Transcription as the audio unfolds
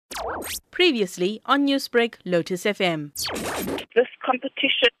Previously on Newsbreak Lotus FM. This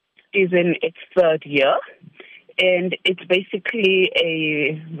competition is in its third year, and it's basically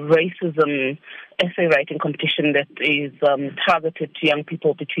a racism essay writing competition that is targeted to young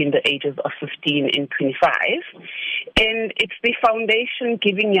people between the ages of 15 and 25. And it's the foundation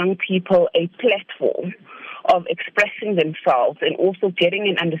giving young people a platform of expressing themselves and also getting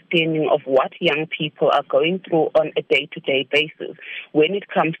an understanding of what young people are going through on a day-to-day basis when it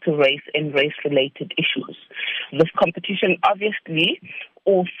comes to race and race-related issues. This competition obviously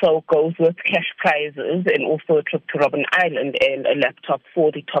also goes with cash prizes and also a trip to Robben Island and a laptop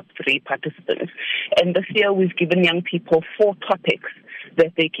for the top 3 participants. And this year we've given young people 4 topics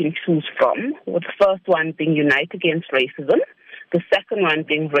that they can choose from, with the first one being Unite Against Racism, the second one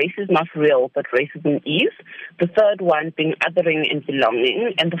being Race is Not Real, but Racism Is, the third one being Othering and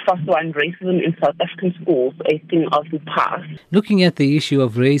Belonging, and the fourth one, Racism in South African Schools, a thing of the past. Looking at the issue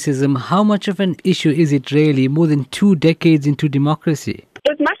of racism, how much of an issue is it really more than 2 decades into democracy?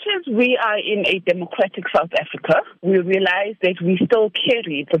 As much as we are in a democratic South Africa, we realize that we still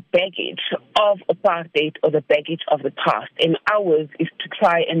carry the baggage of apartheid or the baggage of the past. And ours is to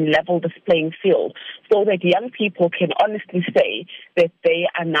try and level this playing field so that young people can honestly say that they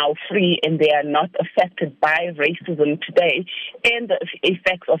are now free and they are not affected by racism today and the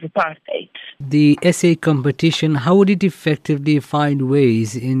effects of apartheid. The essay competition, how would it effectively find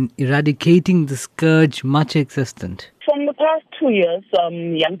ways in eradicating the scourge much existent? From the past 2 years,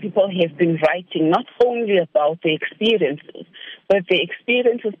 young people have been writing not only about their experiences, but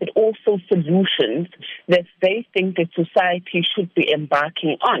also solutions that they think that society should be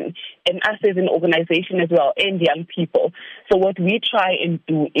embarking on, and us as an organization as well, and young people. So what we try and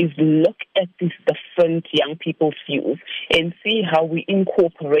do is look at these different young people's views and see how we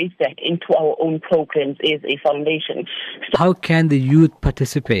incorporate that into our own programs as a foundation. So how can the youth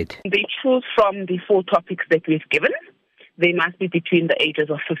participate? They choose from the 4 topics that we've given. They must be between the ages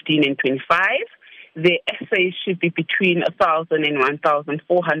of 15 and 25. Their essays should be between 1,000 and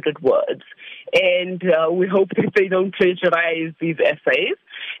 1,400 words. And we hope that they don't plagiarize these essays.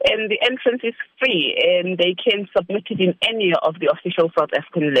 And the entrance is free, and they can submit it in any of the official South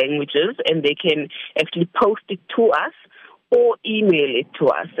African languages, and they can actually post it to us or email it to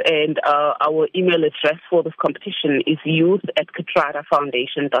us. And our email address for this competition is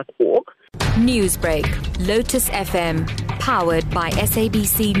youth@kathradafoundation.org. Newsbreak, Lotus FM, powered by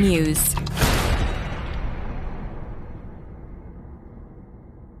SABC News.